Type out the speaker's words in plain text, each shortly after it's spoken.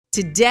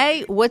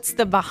Today, what's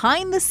the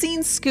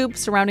behind-the-scenes scoop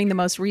surrounding the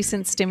most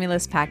recent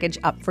stimulus package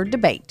up for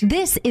debate?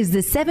 This is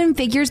the Seven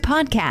Figures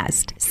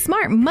Podcast,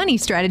 Smart Money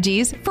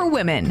Strategies for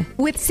Women,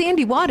 with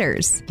Sandy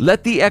Waters.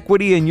 Let the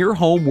equity in your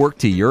home work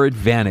to your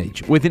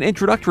advantage with an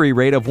introductory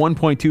rate of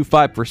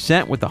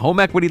 1.25% with the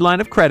home equity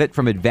line of credit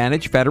from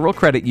Advantage Federal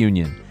Credit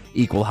Union.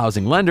 Equal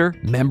housing lender,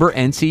 member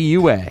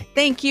NCUA.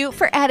 Thank you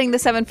for adding the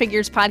Seven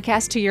Figures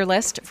Podcast to your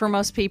list. For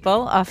most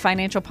people, a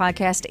financial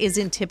podcast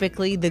isn't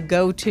typically the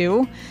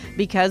go-to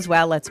because,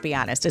 well, let's be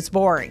honest, it's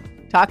boring.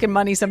 Talking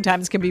money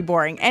sometimes can be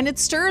boring, and it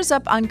stirs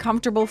up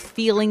uncomfortable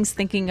feelings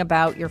thinking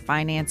about your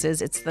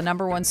finances. It's the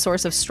number one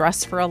source of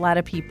stress for a lot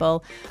of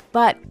people,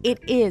 but it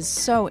is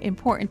so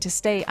important to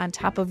stay on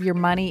top of your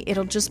money.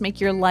 It'll just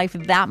make your life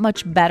that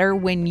much better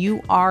when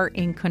you are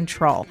in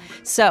control.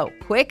 So,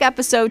 quick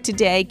episode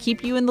today,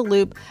 keep you in the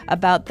loop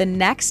about the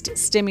next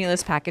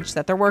stimulus package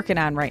that they're working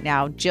on right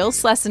now. Jill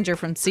Schlesinger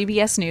from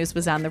CBS News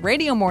was on the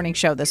radio morning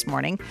show this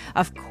morning.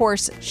 Of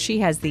course, she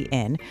has the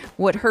in.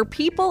 What her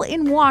people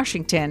in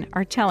Washington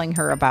are telling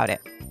her about it.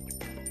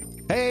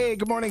 Hey,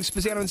 good morning,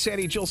 Spaziano and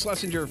Sandy. Jill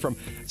Schlesinger from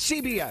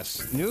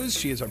CBS News.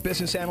 She is our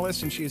business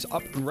analyst, and she is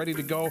up and ready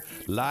to go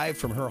live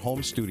from her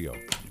home studio.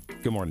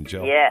 Good morning,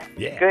 Jill. Yeah.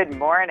 Good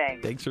morning.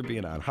 Thanks for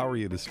being on. How are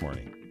you this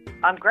morning?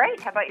 I'm great.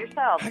 How about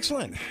yourself?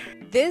 Excellent.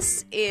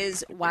 This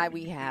is why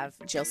we have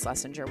Jill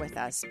Schlesinger with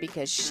us,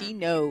 because she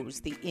knows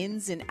the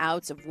ins and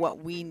outs of what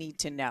we need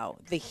to know.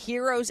 The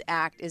HEROES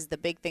Act is the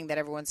big thing that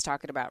everyone's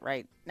talking about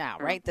right now,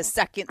 right? The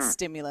second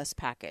stimulus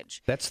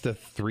package. That's the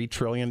 $3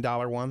 trillion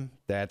one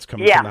that's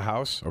coming from the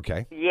House?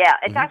 Okay. Yeah,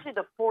 it's actually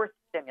the fourth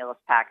stimulus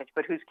package,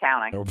 but who's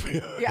counting?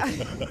 Yeah.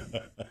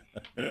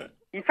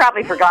 You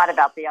probably forgot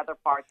about the other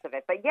parts of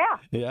it, but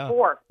Yeah.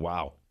 four.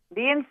 Wow.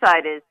 The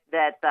inside is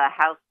that the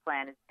House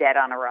plan is dead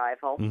on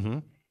arrival. Mm-hmm.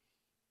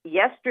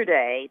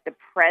 Yesterday, the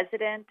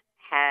president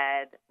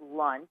had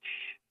lunch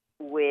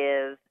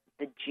with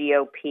the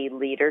GOP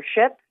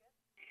leadership.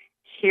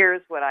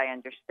 Here's what I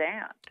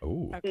understand.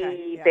 Ooh.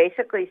 He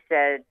basically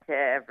said to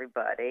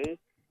everybody,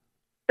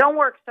 don't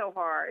work so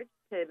hard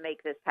to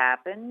make this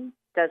happen.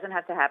 Doesn't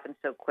have to happen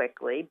so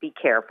quickly. Be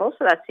careful.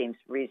 So that seems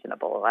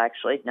reasonable,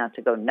 actually, not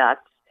to go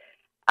nuts.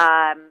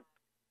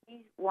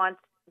 He wants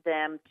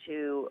them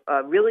to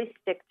really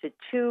stick to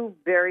two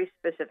very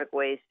specific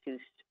ways to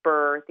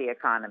spur the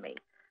economy.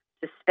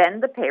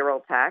 Suspend the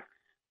payroll tax.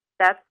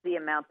 That's the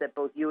amount that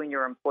both you and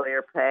your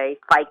employer pay,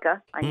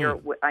 FICA,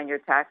 on your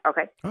tax.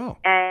 Okay. Oh.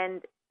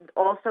 And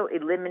also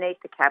eliminate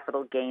the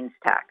capital gains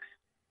tax.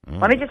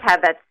 Let me just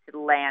have that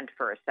land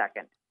for a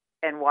second,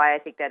 and why I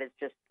think that is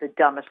just the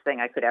dumbest thing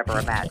I could ever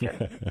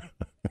imagine.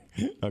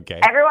 Okay.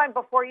 Everyone,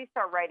 before you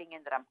start writing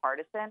in that I'm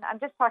partisan, I'm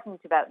just talking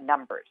about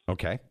numbers.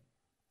 Okay.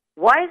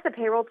 Why is the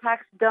payroll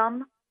tax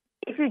dumb?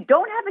 If you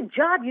don't have a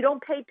job, you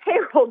don't pay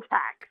payroll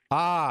tax.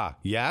 Ah,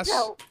 yes.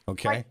 So,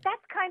 okay. like,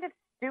 that's kind of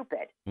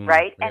stupid,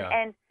 right? yeah.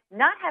 And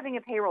not having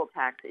a payroll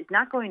tax is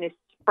not going to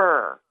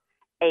spur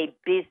a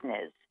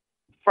business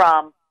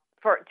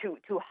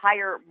to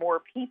hire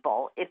more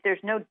people if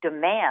there's no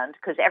demand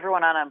because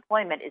everyone on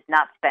unemployment is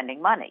not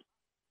spending money.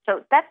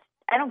 So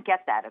I don't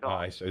get that at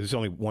all. There's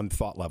only one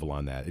thought level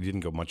on that. It didn't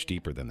go much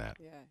deeper than that.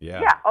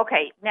 Yeah.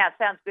 Okay. Now it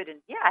sounds good. And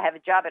I have a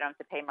job. I don't have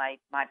to pay my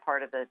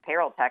part of the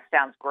payroll tax.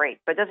 Sounds great.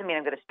 But it doesn't mean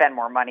I'm going to spend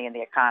more money in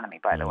the economy,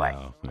 by the way.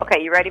 No.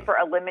 Okay. You ready for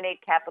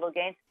eliminate capital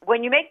gains?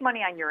 When you make money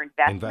on your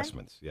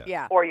investments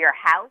or your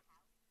house,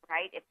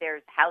 right? If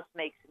there's house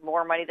makes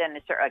more money than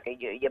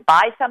you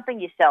buy something,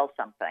 you sell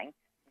something.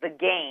 The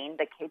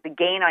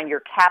gain on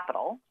your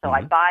capital. So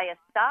I buy a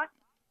stock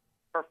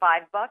for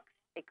 $5.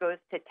 It goes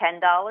to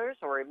 $10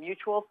 or a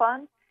mutual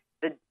fund.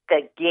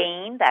 The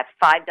gain, that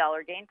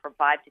 $5 gain from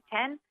 5 to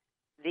 10,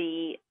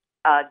 the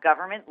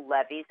government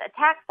levies a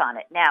tax on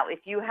it. Now, if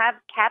you have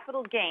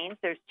capital gains,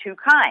 there's two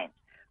kinds.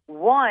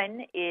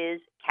 One is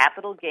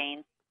capital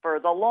gains for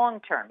the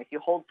long term, if you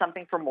hold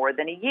something for more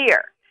than a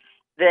year.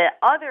 The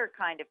other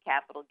kind of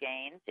capital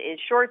gains is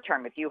short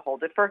term, if you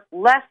hold it for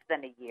less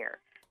than a year.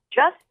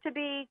 Just to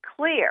be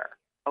clear,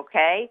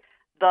 okay,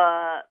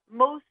 the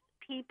most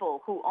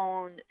people who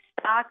own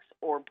stocks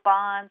or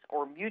bonds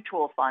or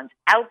mutual funds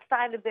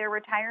outside of their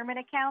retirement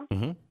accounts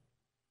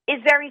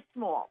is very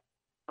small,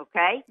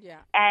 okay? Yeah.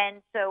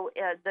 And so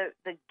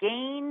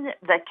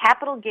the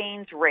capital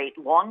gains rate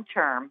long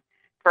term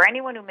for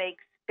anyone who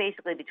makes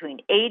basically between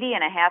 $80,000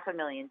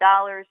 and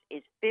 $500,000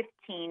 is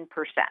 15%,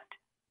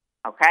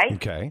 okay?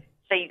 Okay.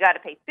 So you got to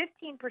pay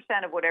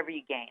 15% of whatever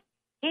you gain.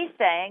 He's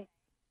saying,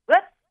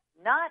 let's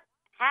not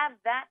have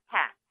that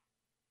tax.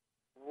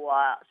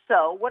 Wow.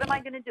 So what am I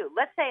going to do?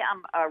 Let's say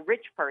I'm a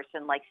rich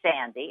person like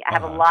Sandy. I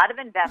have a lot of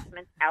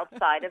investments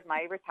outside of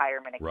my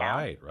retirement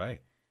account. Right.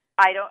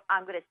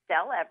 I'm going to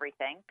sell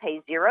everything,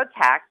 pay zero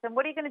tax. And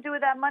what are you going to do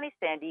with that money,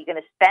 Sandy? Are you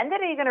going to spend it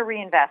or are you going to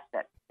reinvest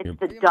it? It's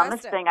the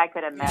dumbest thing I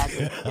could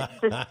imagine.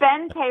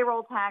 Suspend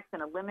payroll tax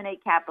and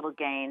eliminate capital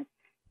gains.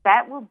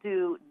 That will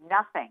do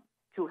nothing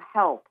to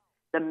help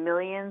the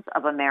millions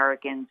of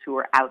Americans who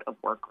are out of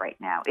work right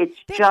now. It's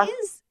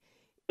just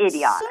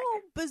idiotic.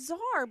 So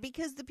bizarre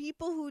because the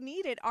people who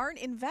need it aren't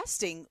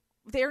investing.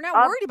 They're not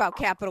worried about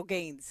capital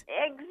gains.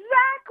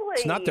 Exactly.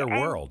 It's not their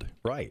world,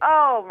 right?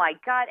 Oh, my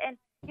God. And,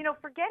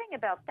 forgetting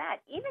about that,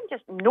 even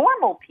just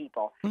normal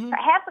people,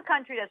 half the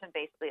country doesn't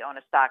basically own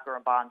a stock or a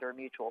bond or a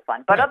mutual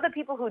fund. But of the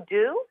people who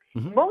do,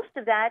 most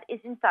of that is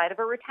inside of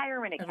a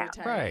retirement account.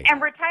 Right.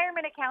 And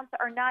retirement accounts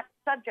are not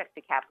subject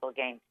to capital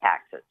gains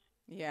taxes.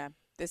 Yeah.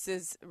 This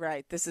is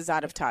right. This is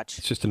out of touch.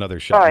 It's just another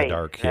shot in the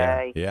dark.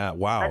 Okay. Yeah.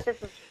 Wow.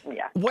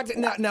 Yeah. What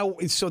now?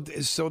 So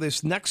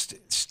this next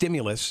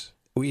stimulus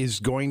is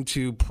going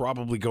to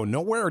probably go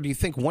nowhere, or do you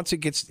think once it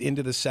gets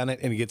into the Senate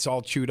and it gets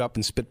all chewed up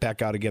and spit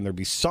back out again, there'll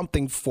be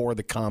something for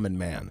the common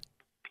man?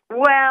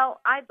 Well,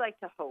 I'd like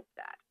to hope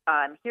that.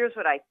 Here's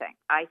what I think.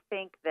 I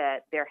think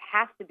that there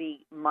has to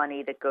be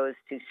money that goes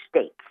to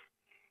states,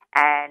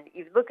 and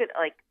you look at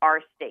like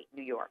our state,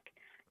 New York,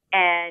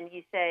 and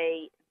you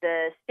say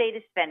the state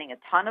is spending a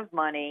ton of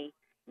money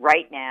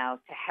right now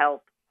to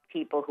help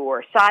people who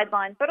are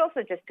sidelined, but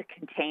also just to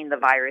contain the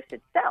virus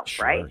itself,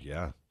 Sure, right?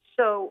 Yeah.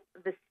 So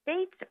the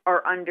states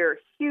are under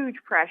huge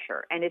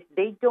pressure, and if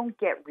they don't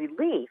get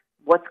relief,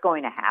 what's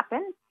going to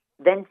happen?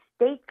 Then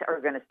states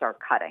are going to start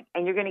cutting,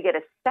 and you're going to get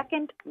a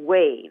second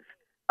wave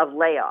of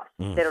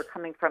layoffs that are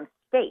coming from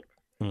states.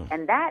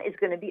 And that is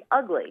going to be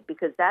ugly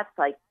because that's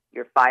like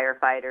your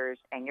firefighters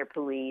and your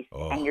police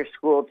and your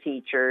school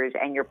teachers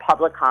and your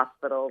public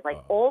hospitals. Like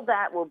all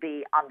that will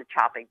be on the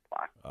chopping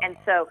block. And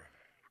so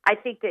I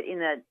think that in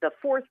the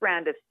fourth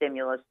round of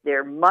stimulus,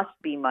 there must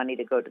be money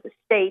to go to the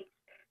states.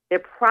 There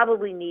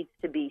probably needs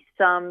to be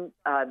some,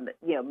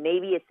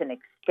 maybe it's an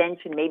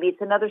extension, maybe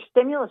it's another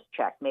stimulus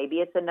check, maybe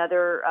it's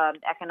another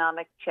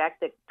economic check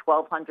that's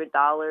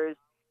 $1,200.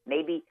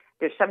 Maybe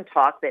there's some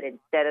talk that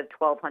instead of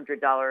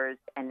 $1,200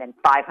 and then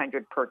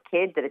 $500 per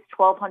kid, that it's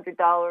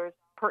 $1,200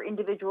 per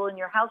individual in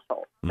your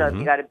household. So if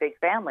you got a big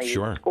family,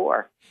 you can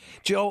score.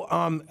 Jill,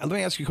 let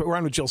me ask you, we're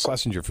on with Jill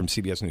Schlesinger from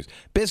CBS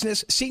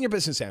News. Senior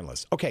business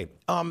analyst. Okay,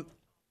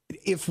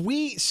 if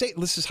we say,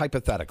 this is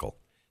hypothetical.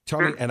 Tell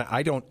me, and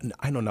I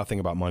know nothing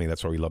about money.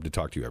 That's why we love to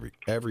talk to you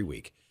every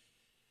week.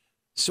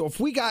 So if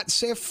we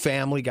say a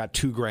family got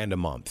 $2,000 a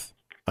month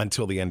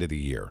until the end of the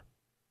year,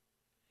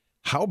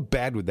 how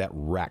bad would that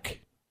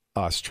wreck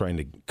us trying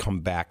to come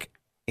back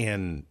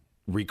and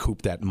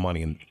recoup that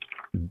money and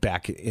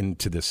back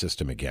into the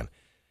system again?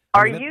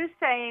 Are you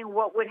saying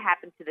what would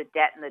happen to the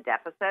debt and the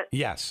deficit?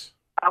 Yes.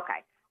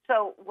 Okay.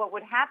 So what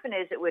would happen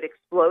is it would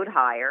explode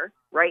higher.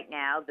 Right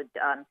now, the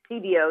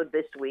CBO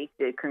this week,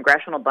 the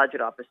Congressional Budget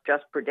Office,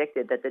 just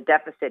predicted that the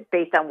deficit,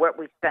 based on what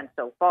we've spent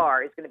so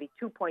far, is going to be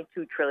 $2.2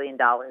 trillion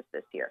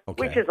this year,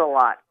 which is a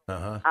lot.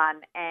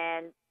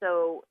 And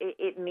so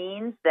it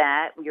means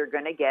that you're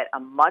going to get a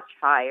much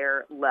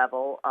higher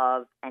level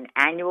of an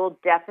annual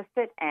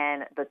deficit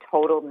and the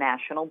total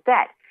national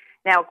debt.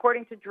 Now,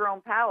 according to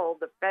Jerome Powell,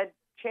 the Fed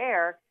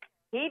chair,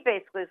 he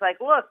basically is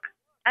like, look,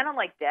 I don't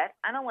like debt.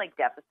 I don't like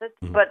deficits,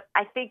 but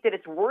I think that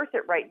it's worth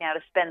it right now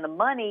to spend the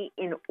money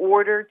in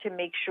order to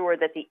make sure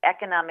that the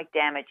economic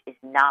damage is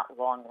not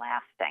long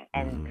lasting.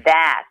 And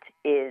that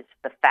is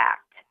the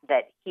fact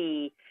that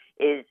he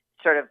is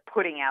sort of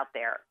putting out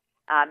there.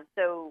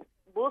 So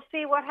we'll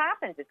see what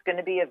happens. It's going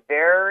to be it's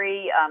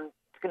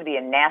going to be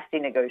a nasty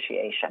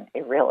negotiation.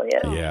 It really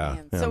is. Yeah.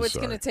 So it's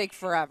going to take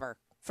forever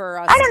for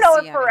us. I don't know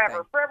if forever.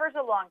 Anything. Forever's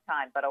a long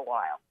time, but a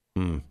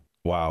while.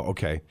 Wow.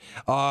 Okay.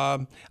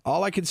 All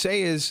I can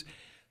say is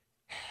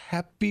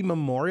Happy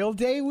Memorial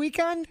Day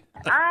weekend.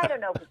 I don't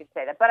know if we can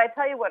say that, but I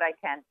tell you what I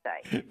can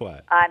say.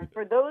 What?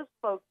 For those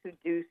folks who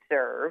do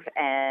serve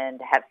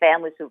and have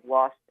families who've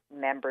lost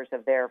members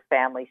of their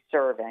family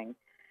serving,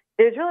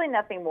 there's really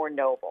nothing more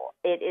noble.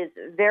 It is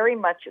very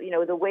much,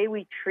 the way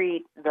we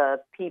treat the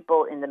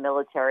people in the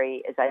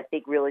military is, I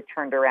think, really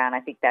turned around.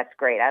 I think that's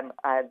great.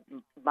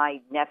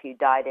 My nephew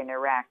died in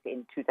Iraq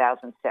in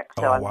 2006,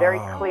 so I'm very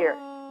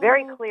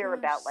clear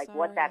about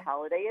what that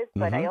holiday is.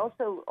 But I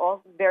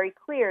also very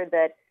clear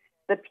that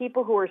the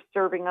people who are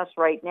serving us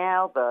right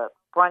now, the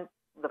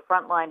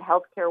frontline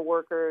healthcare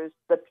workers,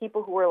 the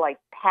people who are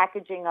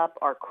packaging up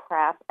our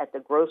crap at the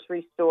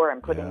grocery store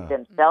and putting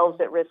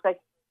themselves at risk,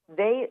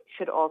 they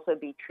should also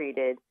be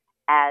treated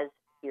as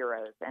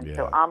heroes. And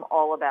so I'm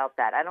all about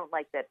that. I don't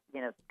like that,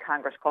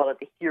 Congress called it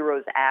the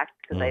Heroes Act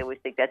because I always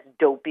think that's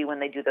dopey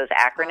when they do those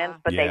acronyms,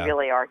 but they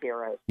really are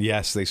heroes.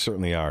 Yes, they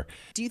certainly are.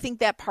 Do you think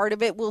that part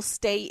of it will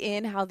stay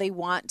in how they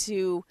want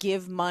to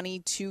give money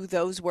to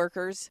those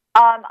workers?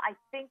 I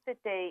think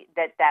that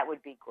that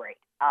would be great.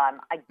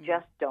 I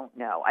just don't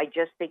know. I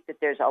just think that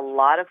there's a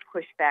lot of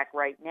pushback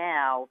right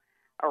now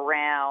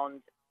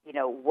around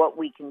what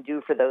we can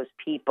do for those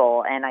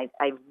people. And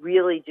I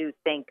really do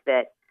think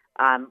that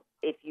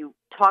if you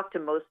talk to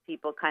most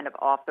people kind of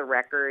off the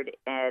record,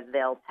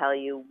 they'll tell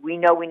you, we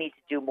know we need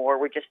to do more.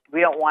 We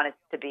don't want it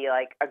to be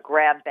like a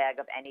grab bag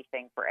of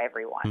anything for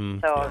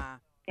everyone.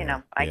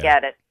 I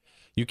get it.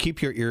 You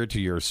keep your ear to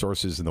your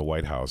sources in the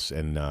White House,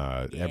 and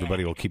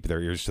everybody will keep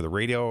their ears to the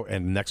radio.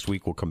 And next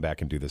week we'll come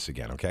back and do this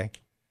again, okay?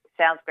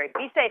 Sounds great.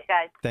 Be safe,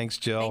 guys. Thanks,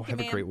 Jill. Thank you,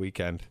 Have a great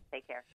weekend. Take care.